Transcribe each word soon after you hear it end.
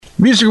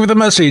Music with a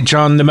message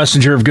on the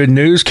Messenger of Good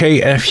News,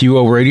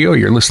 KFUO Radio.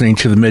 You're listening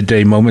to the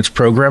Midday Moments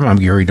program. I'm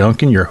Gary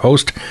Duncan, your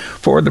host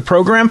for the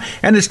program.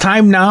 And it's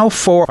time now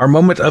for our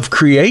Moment of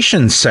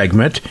Creation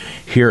segment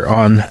here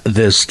on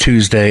this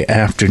Tuesday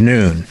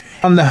afternoon.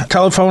 On the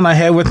telephone, I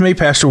have with me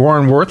Pastor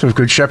Warren Worth of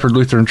Good Shepherd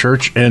Lutheran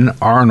Church in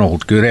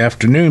Arnold. Good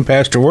afternoon,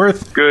 Pastor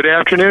Worth. Good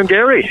afternoon,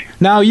 Gary.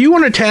 Now, you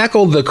want to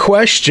tackle the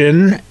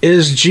question,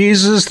 is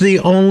Jesus the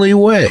only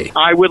way?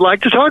 I would like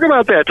to talk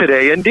about that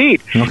today,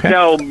 indeed. Okay.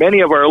 Now,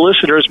 many of our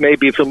listeners may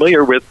be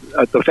familiar with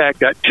the fact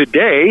that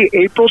today,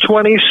 April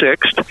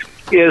 26th,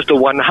 is the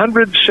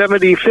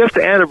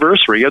 175th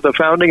anniversary of the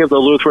founding of the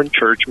Lutheran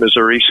Church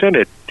Missouri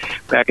Synod.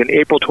 Back in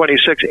April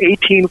 26,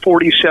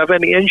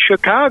 1847, in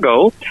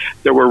Chicago,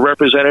 there were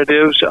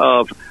representatives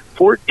of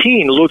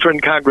 14 Lutheran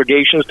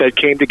congregations that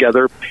came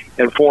together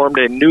and formed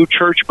a new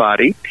church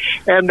body.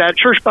 And that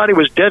church body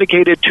was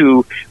dedicated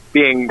to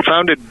being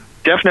founded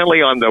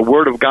definitely on the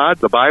Word of God,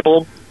 the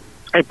Bible,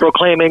 and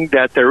proclaiming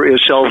that there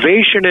is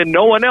salvation in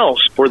no one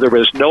else, for there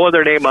is no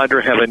other name under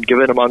heaven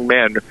given among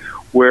men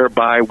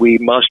whereby we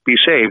must be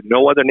saved.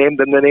 No other name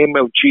than the name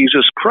of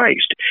Jesus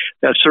Christ.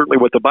 That's certainly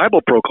what the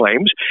Bible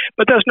proclaims,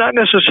 but that's not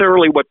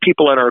necessarily what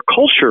people in our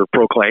culture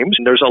proclaims.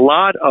 And there's a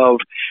lot of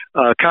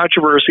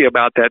controversy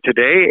about that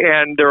today,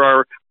 and there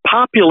are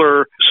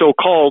popular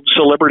so-called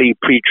celebrity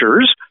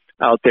preachers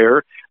out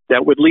there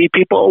that would lead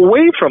people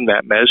away from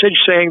that message,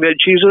 saying that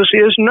Jesus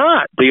is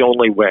not the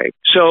only way.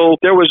 So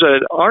there was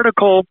an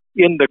article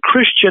in the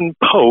Christian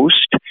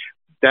Post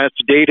that's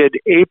dated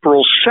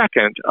April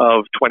 2nd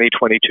of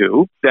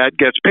 2022 that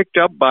gets picked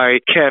up by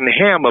Ken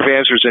Ham of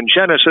Answers in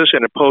Genesis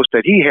in a post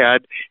that he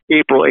had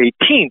April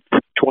 18th,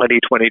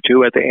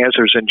 2022 at the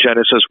Answers in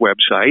Genesis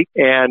website.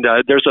 And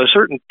there's a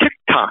certain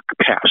TikTok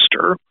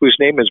pastor whose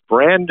name is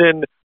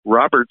Brandon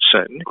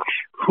Robertson,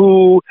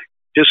 who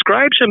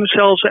describes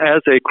himself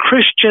as a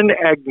Christian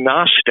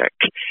agnostic.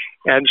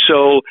 And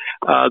so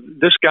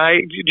this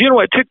guy, do you know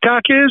what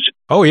TikTok is?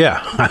 Oh,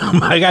 yeah.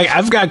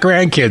 I've got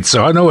grandkids,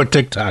 so I know what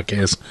TikTok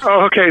is.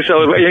 Oh, okay.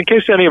 So in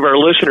case any of our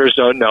listeners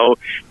don't know,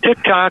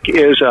 TikTok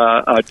is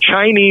a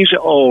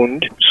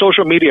Chinese-owned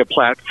social media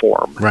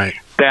platform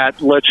that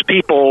lets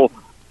people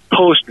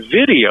post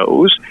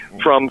videos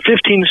from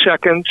 15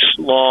 seconds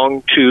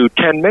long to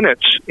 10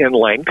 minutes in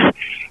length.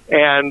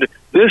 And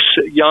this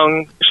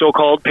young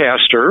so-called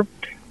pastor,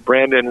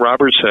 Brandon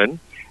Robertson,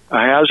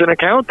 has an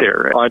account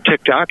there on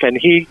TikTok, and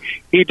he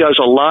does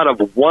a lot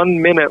of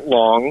 1 minute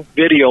long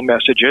video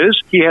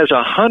messages. He has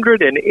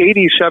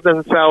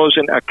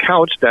 187,000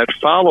 accounts that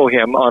follow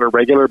him on a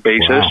regular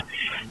basis. Wow.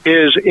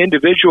 His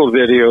individual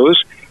videos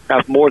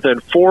have more than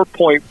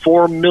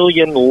 4.4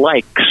 million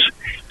likes.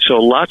 So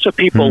lots of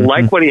people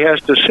like what he has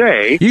to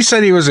say. You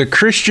said he was a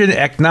Christian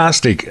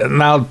agnostic.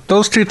 Now,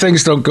 those two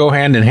things don't go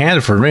hand in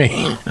hand for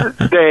me.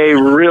 They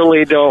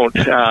really don't.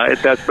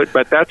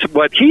 But that's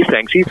what he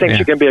thinks. He thinks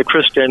you can be a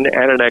Christian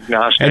and an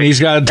agnostic. And he's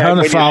got a ton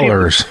of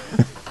followers.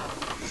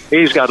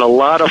 He's got a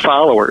lot of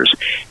followers.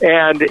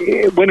 And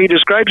when he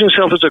describes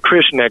himself as a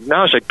Christian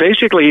agnostic,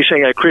 basically he's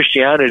saying that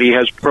Christianity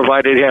has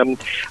provided him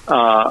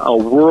a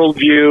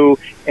worldview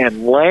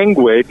and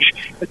language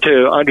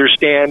to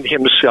understand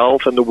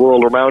himself and the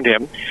world around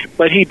him.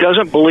 But he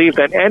doesn't believe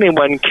that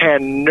anyone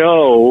can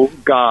know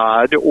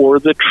God or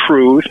the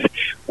truth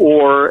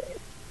or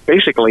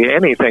basically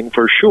anything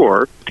for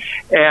sure.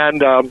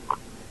 And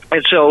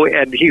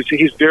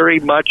he's very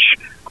much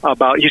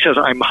about, he says,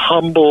 I'm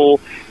humble,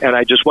 and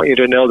I just want you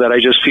to know that I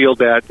just feel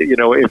that,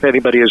 if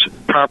anybody is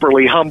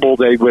properly humble,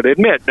 they would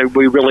admit that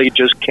we really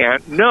just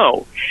can't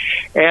know.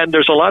 And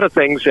there's a lot of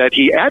things that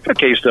he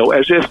advocates, though,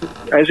 as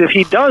if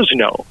he does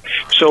know.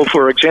 So,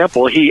 for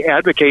example, he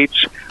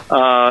advocates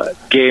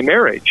gay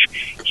marriage.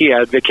 He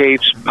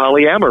advocates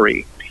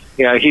polyamory.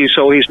 Yeah, he's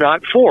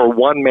not for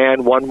one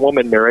man, one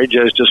woman marriage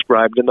as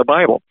described in the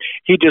Bible.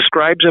 He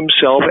describes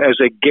himself as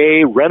a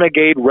gay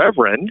renegade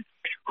reverend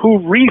who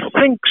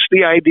rethinks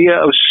the idea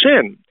of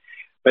sin,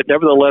 but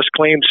nevertheless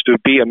claims to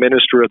be a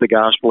minister of the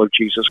gospel of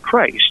Jesus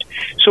Christ.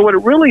 So what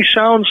it really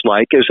sounds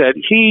like is that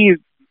he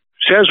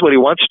says what he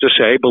wants to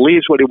say,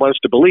 believes what he wants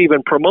to believe,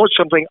 and promotes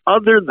something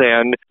other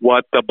than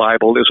what the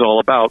Bible is all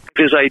about.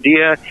 His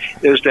idea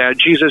is that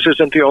Jesus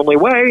isn't the only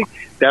way.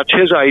 That's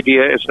his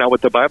idea. It's not what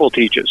the Bible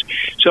teaches.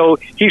 So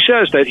he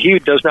says that he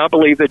does not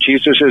believe that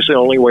Jesus is the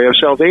only way of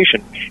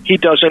salvation. He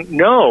doesn't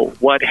know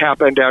what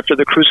happened after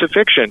the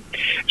crucifixion.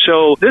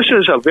 So this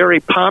is a very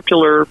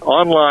popular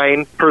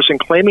online person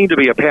claiming to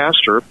be a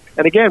pastor.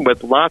 And again,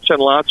 with lots and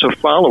lots of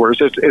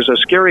followers, it's a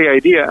scary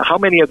idea. How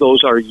many of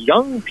those are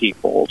young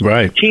people,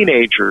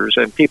 teenagers,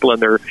 and people in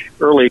their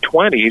early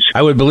 20s?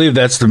 I would believe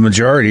that's the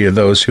majority of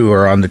those who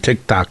are on the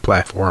TikTok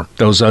platform.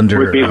 Those under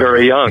would be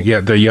very young.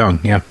 Yeah, they're young.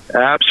 Yeah,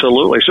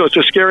 absolutely. So it's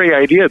a scary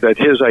idea that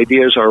his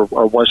ideas are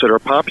ones that are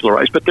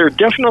popularized, but they're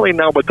definitely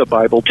not what the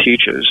Bible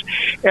teaches.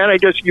 And I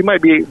guess you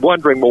might be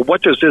wondering, well,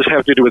 what does this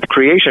have to do with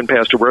creation,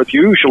 Pastor Worth?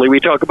 Usually we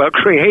talk about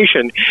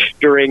creation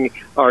during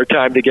our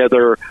time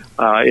together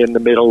in the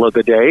middle of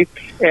the day.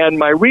 And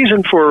my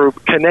reason for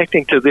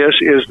connecting to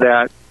this is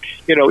that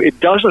it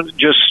doesn't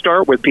just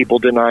start with people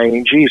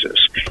denying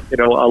Jesus.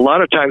 A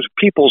lot of times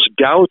people's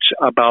doubts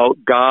about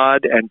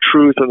God and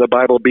truth in the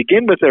Bible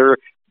begin with their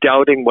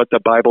doubting what the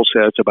Bible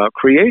says about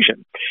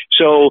creation.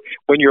 So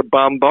when you're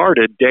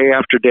bombarded day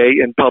after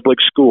day in public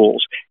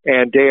schools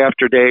and day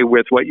after day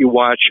with what you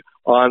watch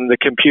on the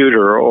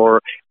computer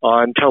or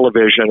on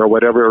television or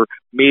whatever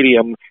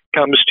medium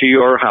comes to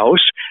your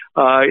house,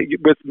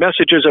 with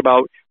messages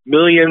about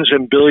millions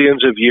and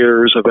billions of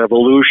years of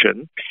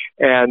evolution,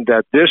 and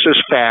that this is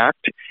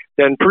fact,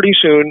 then pretty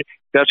soon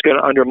that's going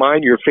to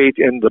undermine your faith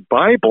in the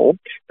Bible,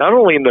 not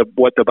only in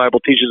what the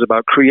Bible teaches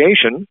about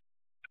creation,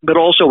 but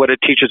also what it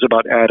teaches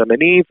about Adam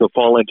and Eve, the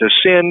fall into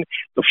sin,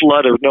 the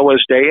flood of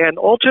Noah's day, and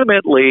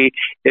ultimately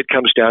it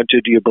comes down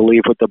to, do you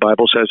believe what the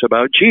Bible says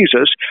about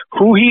Jesus,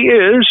 who he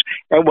is,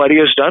 and what he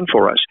has done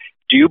for us?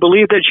 Do you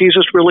believe that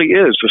Jesus really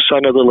is the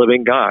Son of the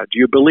living God? Do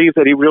you believe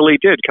that he really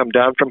did come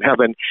down from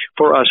heaven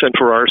for us and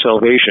for our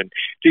salvation?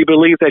 Do you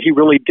believe that he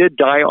really did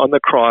die on the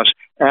cross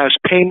as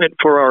payment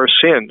for our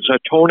sins,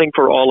 atoning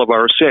for all of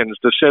our sins,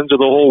 the sins of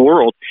the whole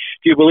world?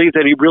 Do you believe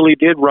that he really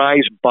did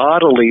rise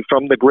bodily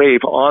from the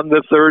grave on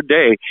the third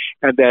day,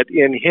 and that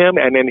in him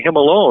and in him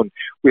alone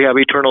we have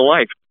eternal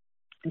life?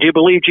 Do you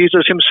believe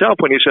Jesus himself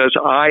when he says,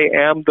 I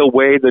am the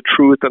way, the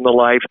truth, and the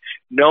life?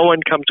 No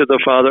one comes to the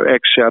Father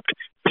except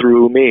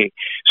through me.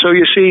 So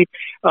you see,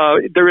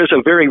 there is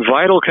a very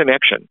vital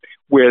connection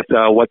with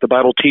what the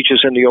Bible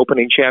teaches in the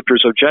opening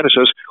chapters of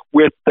Genesis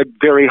with the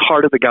very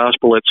heart of the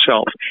gospel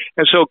itself.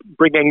 And so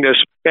bringing this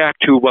back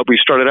to what we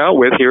started out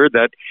with here,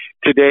 that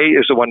today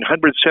is the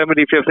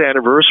 175th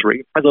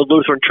anniversary of the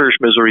Lutheran Church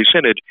Missouri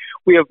Synod,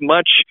 we have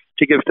much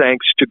to give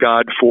thanks to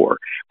God for.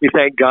 We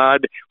thank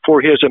God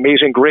for his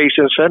amazing grace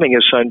in sending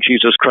his Son,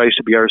 Jesus Christ,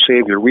 to be our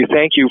Savior. We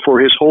thank you for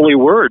his holy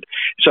word.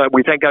 So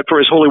we thank God for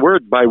his holy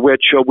word by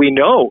which we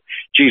know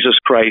Jesus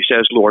Christ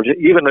as Lord.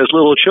 Even as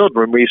little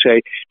children, we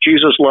say,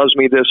 Jesus loves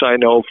me, this I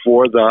know,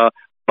 for the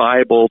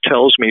Bible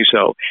tells me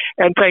so.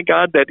 And thank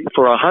God that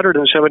for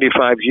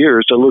 175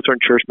 years, the Lutheran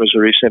Church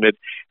Missouri Synod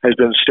has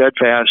been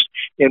steadfast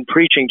in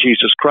preaching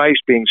Jesus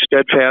Christ, being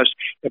steadfast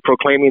in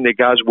proclaiming that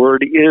God's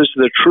word is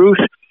the truth.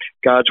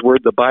 God's word,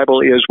 the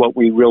Bible, is what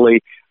we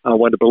really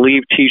want to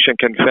believe, teach, and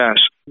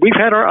confess. We've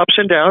had our ups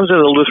and downs in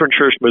the Lutheran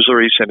Church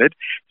Missouri Synod.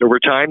 There were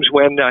times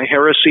when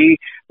heresy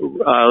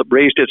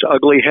raised its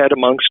ugly head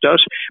amongst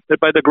us, but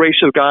by the grace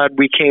of God,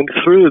 we came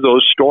through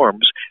those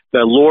storms.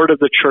 The Lord of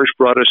the Church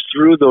brought us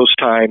through those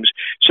times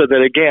so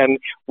that, again,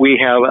 we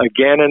have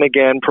again and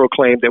again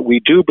proclaimed that we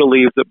do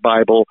believe the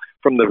Bible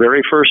from the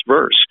very first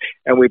verse,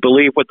 and we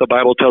believe what the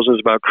Bible tells us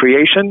about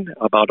creation,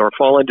 about our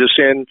fall into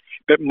sin,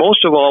 but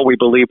most of all, we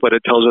believe what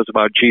it tells us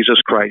about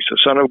Jesus Christ, the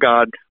Son of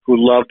God, who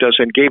loved us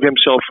and gave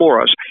himself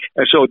for us.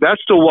 And so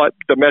that's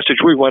the message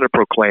we want to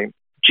proclaim.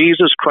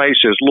 Jesus Christ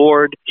is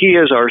Lord, he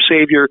is our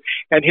Savior,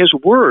 and his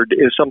word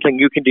is something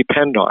you can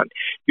depend on.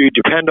 You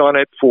depend on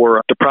it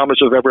for the promise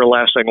of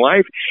everlasting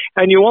life,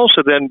 and you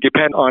also then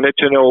depend on it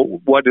to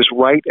know what is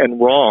right and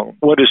wrong,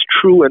 what is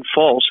true and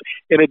false,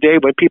 in a day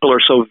when people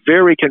are so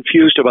very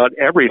confused about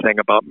everything,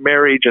 about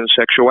marriage and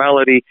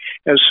sexuality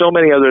and so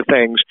many other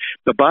things.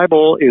 The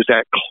Bible is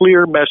that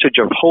clear message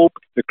of hope,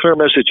 the clear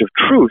message of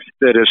truth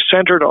that is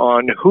centered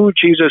on who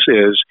Jesus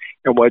is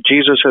and what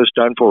Jesus has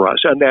done for us,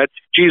 and that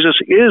Jesus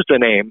is the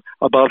name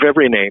above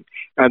every name,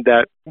 and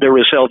that there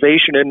is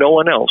salvation in no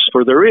one else,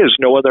 for there is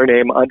no other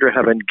name under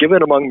heaven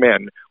given among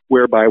men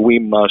whereby we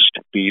must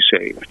be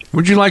saved.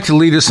 Would you like to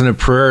lead us in a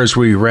prayer as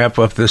we wrap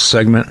up this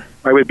segment?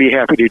 I would be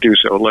happy to do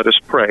so. Let us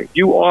pray.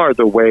 You are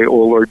the way, O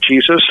Lord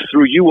Jesus.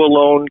 Through you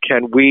alone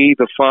can we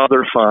the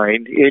Father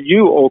find. In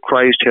you, O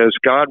Christ, has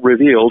God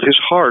revealed his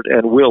heart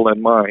and will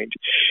and mind.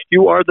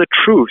 You are the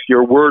truth.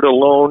 Your word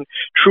alone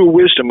true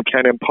wisdom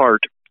can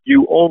impart.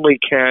 You only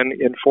can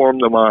inform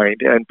the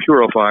mind and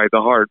purify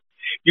the heart.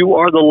 You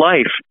are the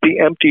life. The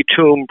empty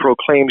tomb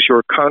proclaims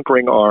your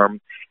conquering arm,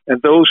 and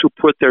those who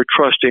put their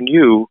trust in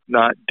you,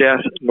 not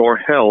death nor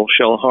hell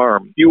shall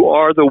harm. You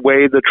are the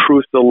way, the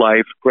truth, the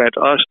life. Grant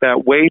us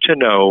that way to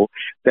know,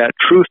 that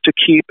truth to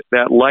keep,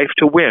 that life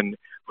to win,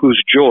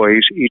 whose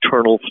joys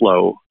eternal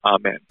flow.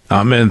 Amen.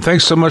 Amen.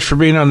 Thanks so much for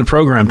being on the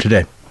program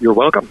today. You're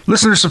welcome.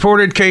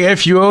 Listener-supported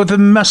KFUO, the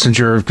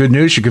messenger of good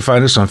news. You can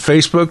find us on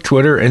Facebook,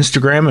 Twitter,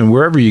 Instagram, and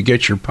wherever you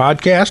get your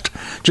podcast.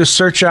 Just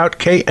search out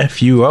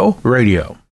KFUO Radio.